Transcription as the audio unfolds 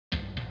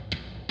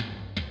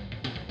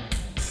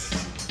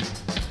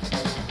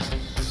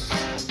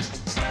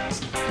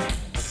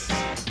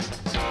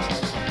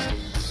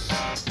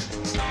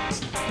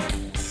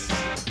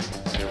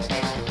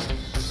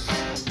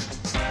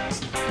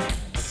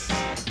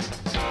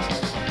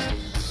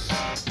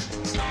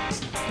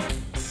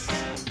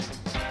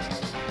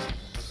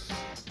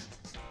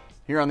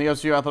Here on the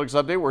OCU Athletics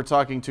Update, we're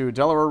talking to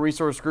Delaware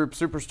Resource Group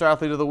Superstar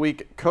Athlete of the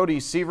Week, Cody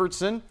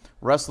Sivertsen,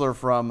 wrestler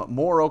from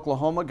Moore,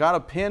 Oklahoma. Got a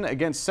pin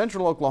against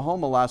Central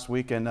Oklahoma last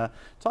week, and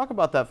talk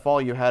about that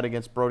fall you had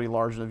against Brody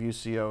Largent of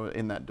UCO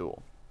in that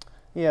duel.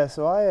 Yeah,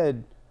 so I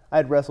had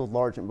wrestled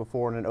Largent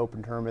before in an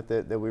open tournament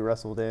that we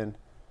wrestled in,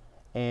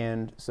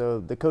 and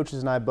so the coaches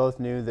and I both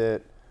knew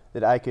that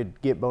I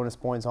could get bonus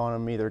points on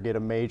him, either get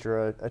a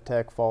major, a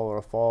tech fall, or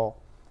a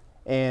fall,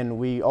 and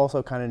we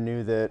also kind of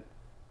knew that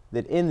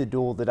in the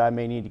duel that I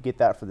may need to get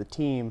that for the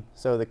team.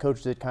 So the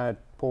coach did kind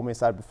of pull me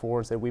aside before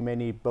and said, we may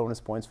need bonus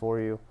points for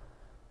you.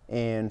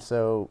 And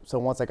so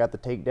once I got the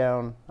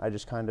takedown, I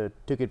just kind of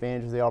took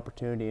advantage of the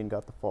opportunity and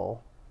got the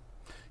fall.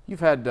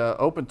 You've had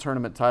open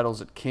tournament titles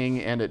at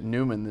King and at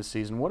Newman this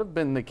season. What have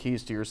been the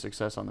keys to your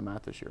success on the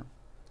mat this year?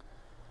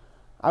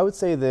 I would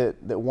say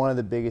that one of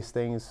the biggest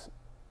things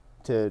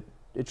to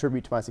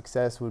attribute to my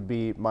success would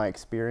be my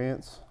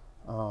experience.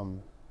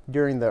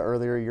 During the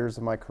earlier years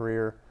of my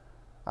career,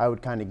 I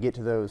would kind of get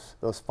to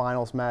those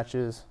finals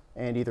matches,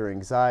 and either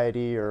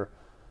anxiety or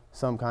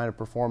some kind of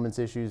performance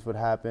issues would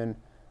happen,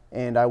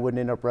 and I wouldn't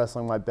end up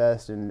wrestling my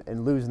best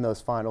and losing those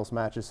finals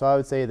matches. So I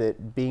would say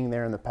that being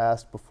there in the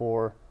past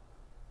before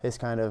has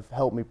kind of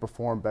helped me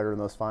perform better in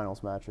those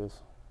finals matches.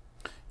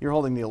 You're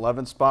holding the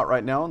 11th spot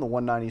right now in the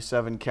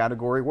 197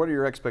 category. What are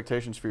your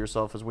expectations for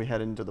yourself as we head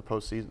into the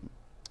postseason?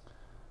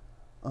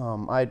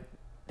 I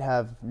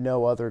have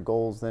no other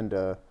goals than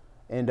to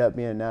end up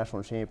being a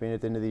national champion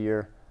at the end of the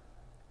year.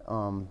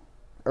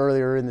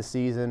 Earlier in the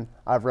season,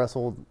 I've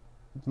wrestled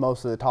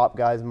most of the top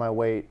guys in my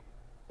weight,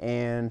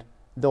 and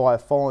though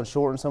I've fallen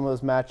short in some of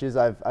those matches,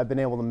 I've been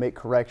able to make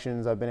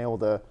corrections. I've been able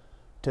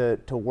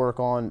to work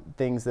on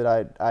things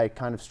that I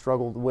kind of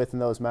struggled with in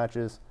those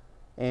matches,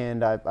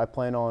 and I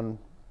plan on,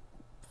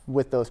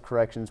 with those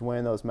corrections,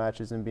 winning those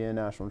matches and being a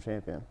national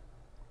champion.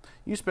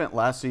 You spent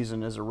last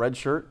season as a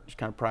redshirt, just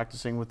kind of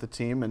practicing with the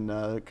team and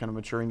kind of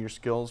maturing your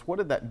skills. What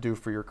did that do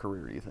for your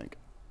career, do you think?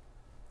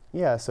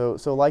 Yeah, so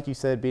like you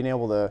said, being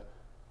able to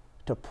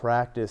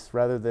practice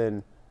rather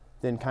than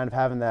kind of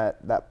having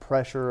that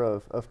pressure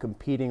of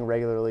competing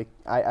regularly.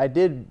 I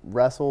did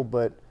wrestle,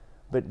 but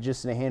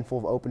just in a handful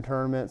of open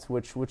tournaments,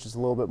 which is a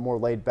little bit more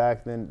laid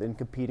back than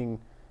competing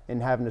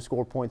and having to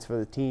score points for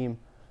the team.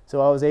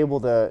 So I was able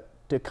to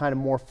kind of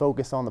more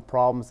focus on the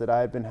problems that I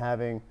had been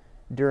having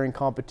during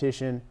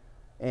competition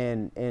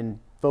and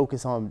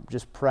focus on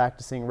just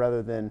practicing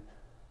rather than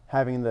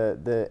having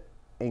the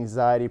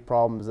anxiety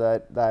problems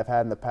that I've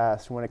had in the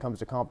past when it comes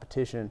to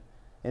competition.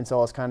 And so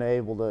I was kind of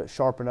able to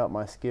sharpen up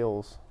my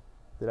skills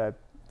that I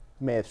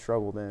may have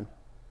struggled in.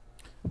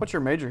 What's your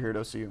major here at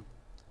OCU?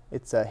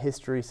 It's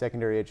history,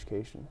 secondary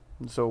education.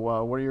 So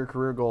what are your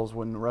career goals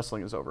when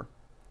wrestling is over?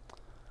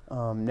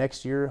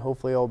 Next year,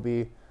 hopefully I'll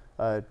be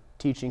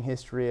teaching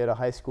history at a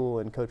high school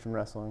and coaching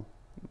wrestling.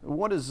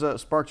 What has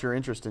sparked your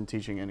interest in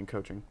teaching and in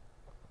coaching?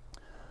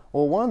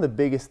 Well, one of the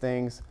biggest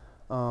things,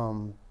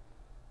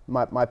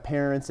 my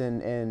parents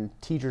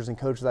and teachers and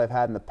coaches I've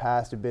had in the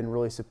past have been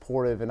really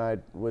supportive, and I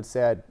would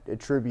say I'd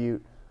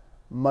attribute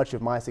much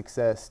of my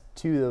success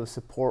to those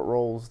support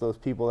roles, those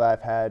people that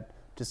I've had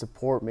to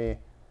support me.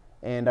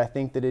 And I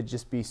think that it'd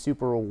just be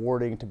super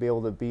rewarding to be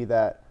able to be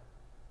that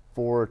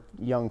for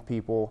young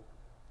people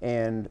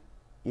and,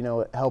 you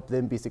know, help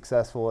them be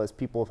successful as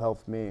people have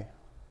helped me.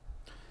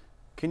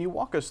 Can you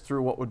walk us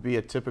through what would be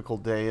a typical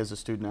day as a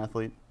student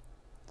athlete?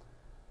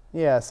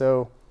 Yeah,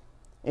 so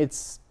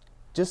it's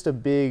just a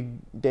big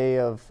day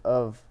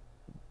of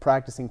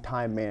practicing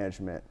time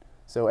management.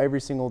 So every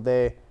single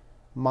day,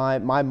 my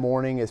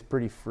morning is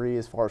pretty free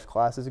as far as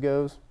classes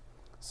goes.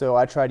 So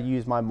I try to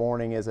use my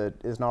morning as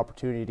an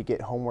opportunity to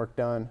get homework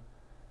done.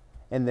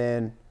 And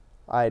then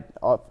I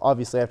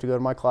obviously have to go to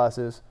my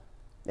classes.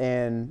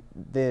 And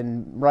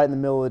then right in the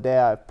middle of the day,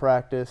 I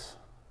practice.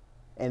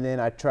 And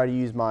then I try to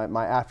use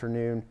my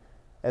afternoon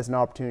as an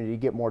opportunity to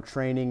get more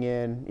training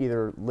in,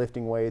 either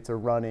lifting weights or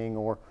running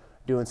or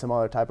doing some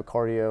other type of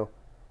cardio.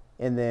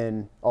 And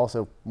then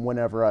also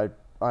whenever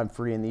I'm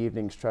free in the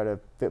evenings, try to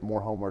fit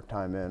more homework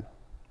time in.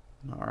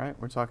 All right,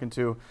 we're talking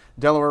to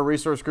Delaware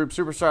Resource Group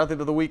Superstar Athlete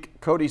of the Week,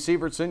 Cody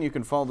Sivertsen. You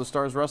can follow the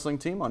Stars Wrestling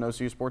team on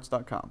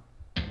OCUsports.com.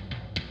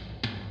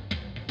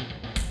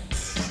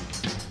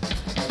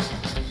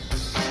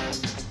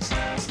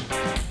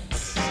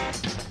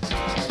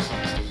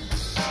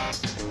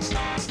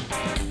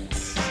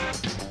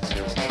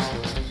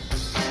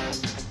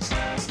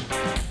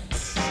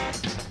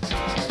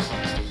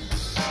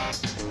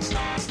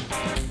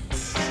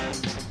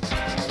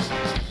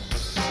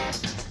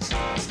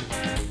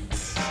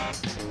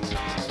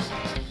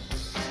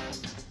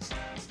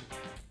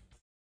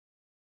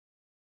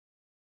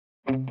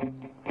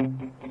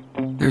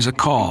 There's a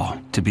call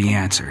to be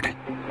answered.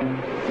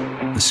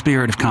 The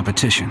spirit of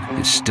competition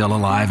is still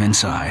alive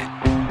inside.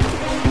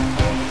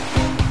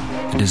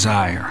 The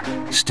desire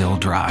still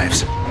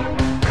drives.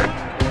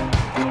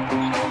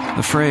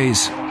 The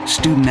phrase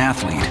student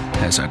athlete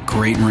has a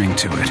great ring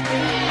to it.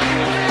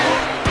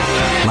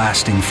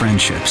 Lasting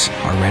friendships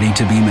are ready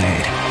to be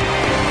made.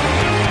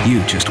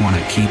 You just want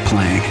to keep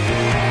playing.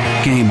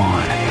 Game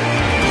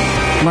on.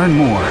 Learn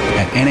more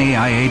at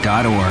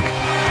naia.org.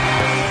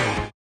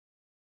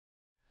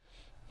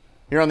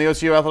 Here on the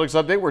OCU Athletics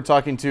Update, we're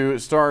talking to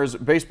Stars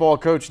baseball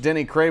coach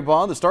Denney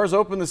Crabaugh. The Stars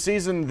open the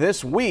season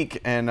this week,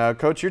 and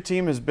Coach, your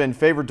team has been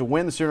favored to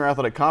win the Sooner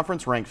Athletic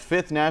Conference, ranked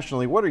 5th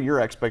nationally. What are your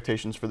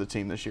expectations for the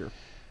team this year?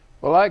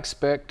 Well, I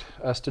expect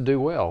us to do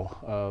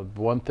well.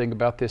 One thing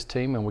about this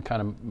team, and we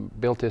kind of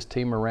built this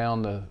team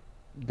around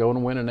going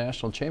to win a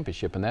national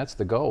championship, and that's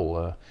the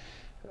goal.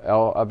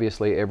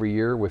 Obviously, every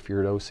year, if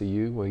you're at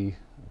OCU,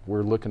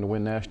 we're looking to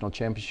win national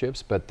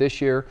championships, but this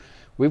year,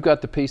 we've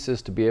got the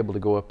pieces to be able to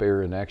go up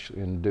there and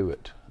actually do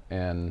it.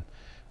 And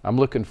I'm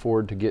looking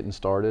forward to getting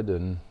started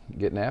and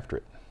getting after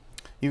it.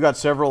 You got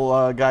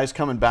several guys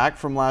coming back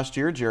from last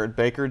year: Jared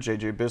Baker,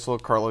 J.J. Bissell,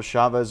 Carlos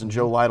Chavez, and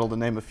Joe Lytle, to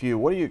name a few.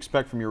 What do you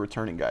expect from your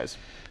returning guys?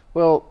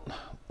 Well,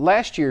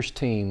 last year's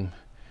team,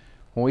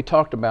 when we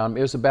talked about them,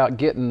 it was about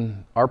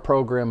getting our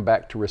program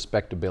back to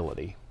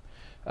respectability.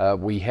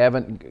 We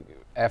haven't,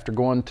 after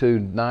going to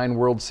 9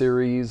 World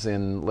Series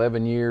in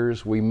 11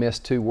 years, we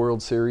missed 2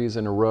 World Series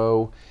in a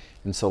row.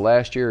 And so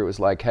last year it was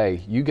like,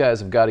 hey, you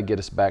guys have got to get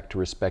us back to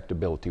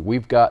respectability.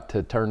 We've got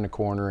to turn the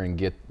corner and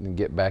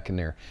get back in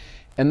there.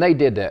 And they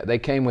did that. They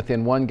came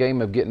within 1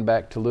 game of getting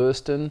back to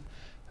Lewiston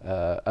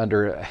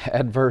under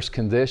adverse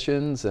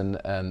conditions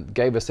and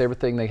gave us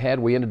everything they had.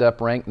 We ended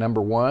up ranked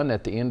 #1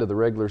 at the end of the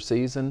regular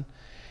season.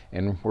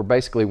 And we're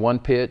basically 1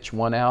 pitch,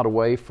 1 out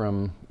away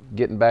from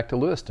getting back to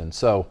Lewiston.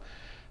 So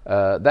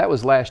that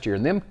was last year.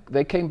 And then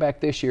they came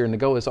back this year, and the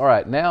goal is, all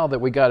right, now that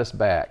we got us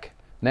back,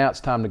 now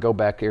it's time to go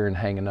back there and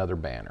hang another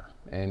banner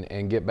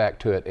and get back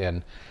to it.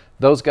 And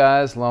those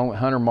guys, along with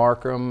Hunter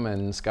Markham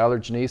and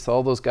Skylar Janice,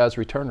 all those guys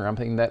returner, I'm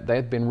thinking that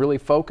they've been really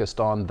focused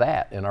on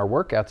that, and our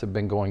workouts have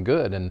been going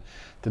good. And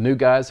the new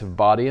guys have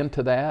bought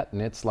into that,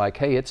 and it's like,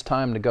 hey, it's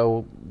time to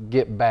go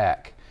get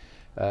back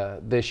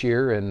this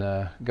year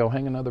and go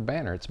hang another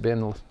banner. It's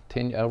been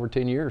over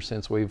 10 years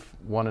since we've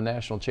won a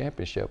national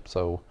championship,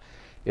 so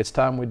it's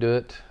time we do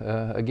it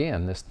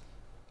again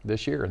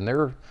this year.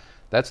 And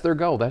that's their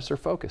goal, that's their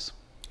focus.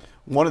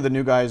 One of the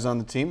new guys on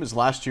the team is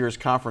last year's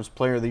Conference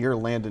Player of the Year,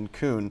 Landon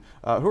Kuhn.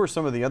 Who are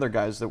some of the other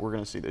guys that we're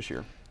going to see this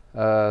year?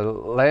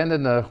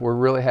 Landon, we're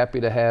really happy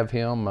to have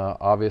him.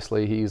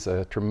 Obviously, he's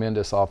a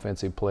tremendous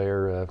offensive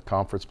player,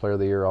 Conference Player of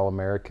the Year,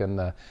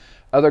 All-American.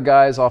 Other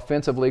guys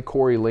offensively,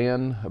 Corey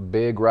Lynn, a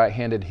big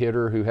right-handed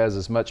hitter who has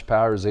as much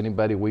power as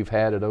anybody we've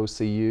had at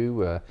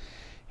OCU.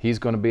 He's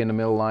going to be in the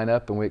middle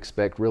lineup, and we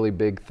expect really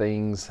big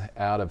things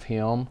out of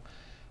him.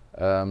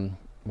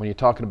 When you're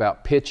talking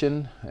about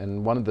pitching,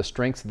 and one of the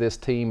strengths of this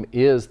team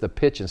is the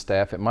pitching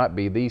staff, it might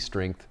be the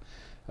strength.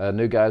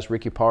 New guys,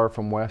 Ricky Parr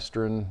from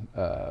Western,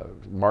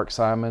 Mark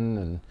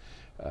Simon,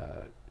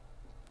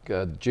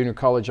 and junior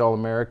college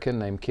All-American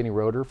named Kenny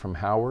Roeder from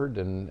Howard.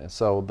 And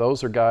so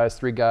those are guys,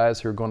 3 guys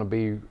who are going to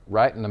be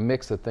right in the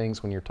mix of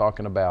things when you're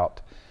talking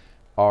about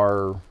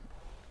our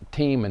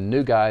team and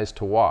new guys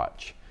to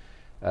watch.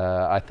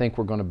 I think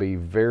we're going to be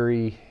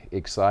very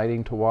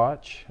exciting to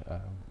watch.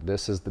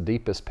 This is the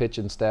deepest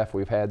pitching staff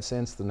we've had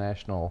since the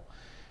national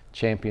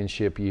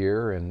championship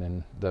year,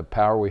 and the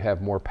power, we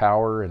have more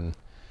power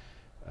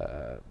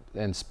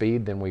and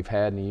speed than we've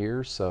had in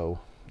years. So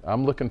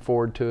I'm looking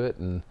forward to it,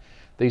 and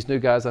these new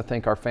guys, I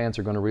think our fans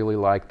are going to really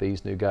like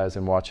these new guys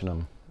and watching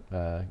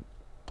them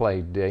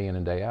play day in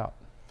and day out.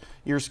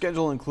 Your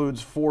schedule includes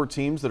 4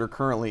 teams that are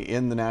currently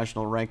in the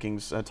national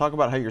rankings. Talk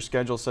about how your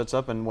schedule sets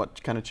up and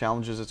what kind of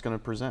challenges it's going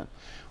to present.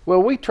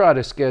 Well, we try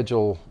to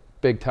schedule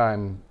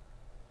big-time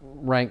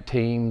ranked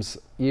teams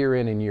year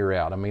in and year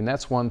out. I mean,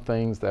 that's one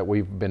thing that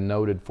we've been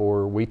noted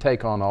for. We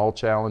take on all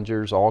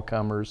challengers, all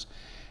comers,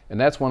 and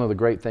that's one of the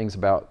great things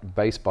about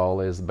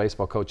baseball is the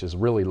baseball coaches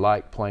really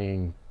like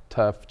playing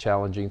tough,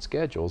 challenging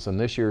schedules, and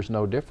this year's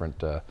no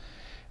different.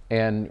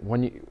 And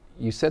when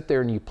you sit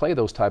there and you play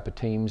those type of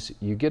teams,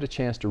 you get a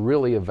chance to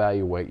really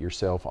evaluate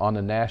yourself on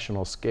a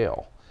national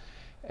scale.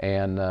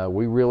 And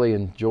we really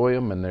enjoy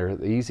them, and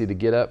they're easy to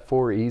get up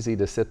for, easy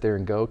to sit there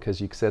and go, because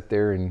you can sit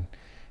there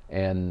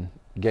and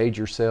gauge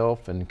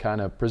yourself and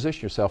kind of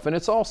position yourself. And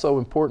it's also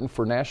important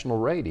for national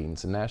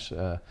ratings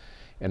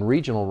and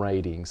regional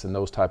ratings and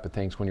those type of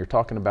things when you're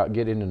talking about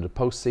getting into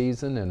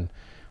postseason and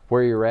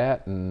where you're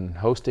at and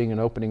hosting an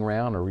opening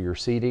round or your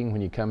seeding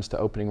when it comes to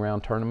opening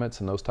round tournaments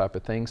and those type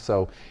of things.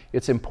 So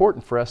it's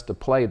important for us to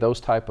play those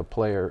type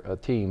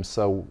of teams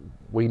so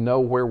we know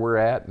where we're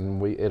at,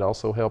 and it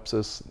also helps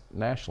us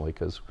nationally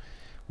because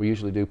we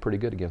usually do pretty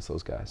good against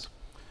those guys.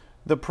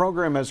 The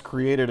program has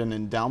created an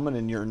endowment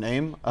in your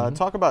name.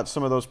 Talk about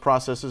some of those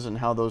processes and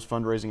how those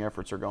fundraising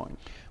efforts are going.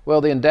 Well,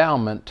 the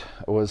endowment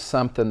was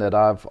something that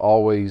I've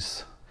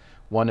always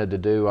wanted to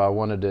do. I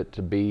wanted it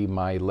to be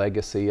my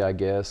legacy, I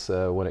guess,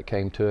 when it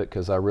came to it,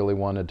 because I really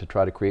wanted to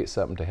try to create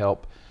something to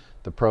help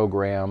the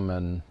program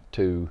and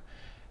to,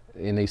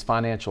 in these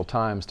financial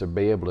times, to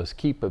be able to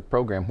keep a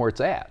program where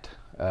it's at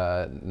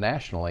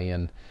nationally.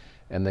 And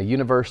the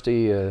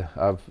university,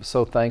 I'm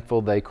so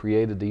thankful they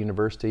created the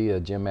university,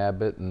 Jim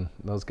Abbott and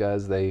those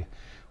guys, they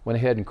went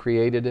ahead and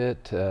created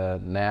it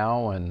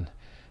now, and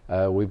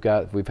we've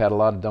had a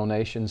lot of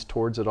donations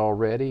towards it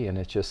already, and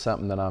it's just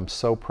something that I'm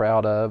so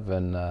proud of.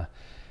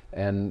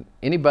 And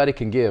anybody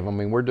can give. I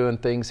mean, we're doing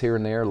things here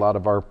and there. A lot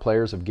of our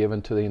players have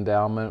given to the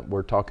endowment.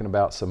 We're talking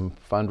about some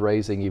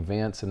fundraising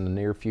events in the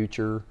near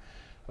future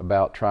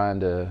about trying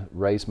to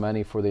raise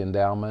money for the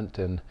endowment.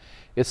 And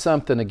it's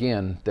something,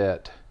 again,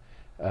 that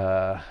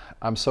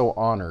I'm so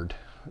honored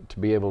to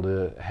be able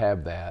to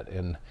have that.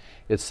 And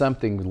it's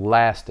something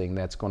lasting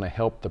that's going to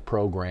help the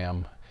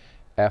program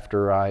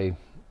after I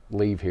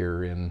leave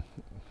here, in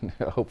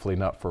hopefully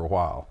not for a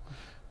while.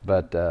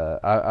 But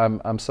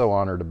I'm so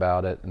honored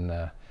about it.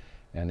 And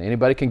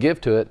anybody can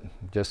give to it.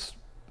 Just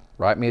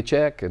write me a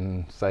check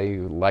and say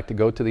you'd like to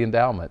go to the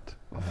endowment.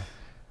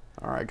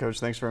 All right, Coach,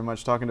 thanks very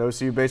much. Talking to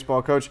OCU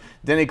baseball coach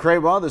Denney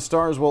Crabaugh. The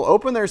Stars will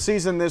open their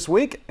season this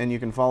week, and you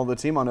can follow the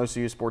team on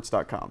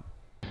OCUsports.com.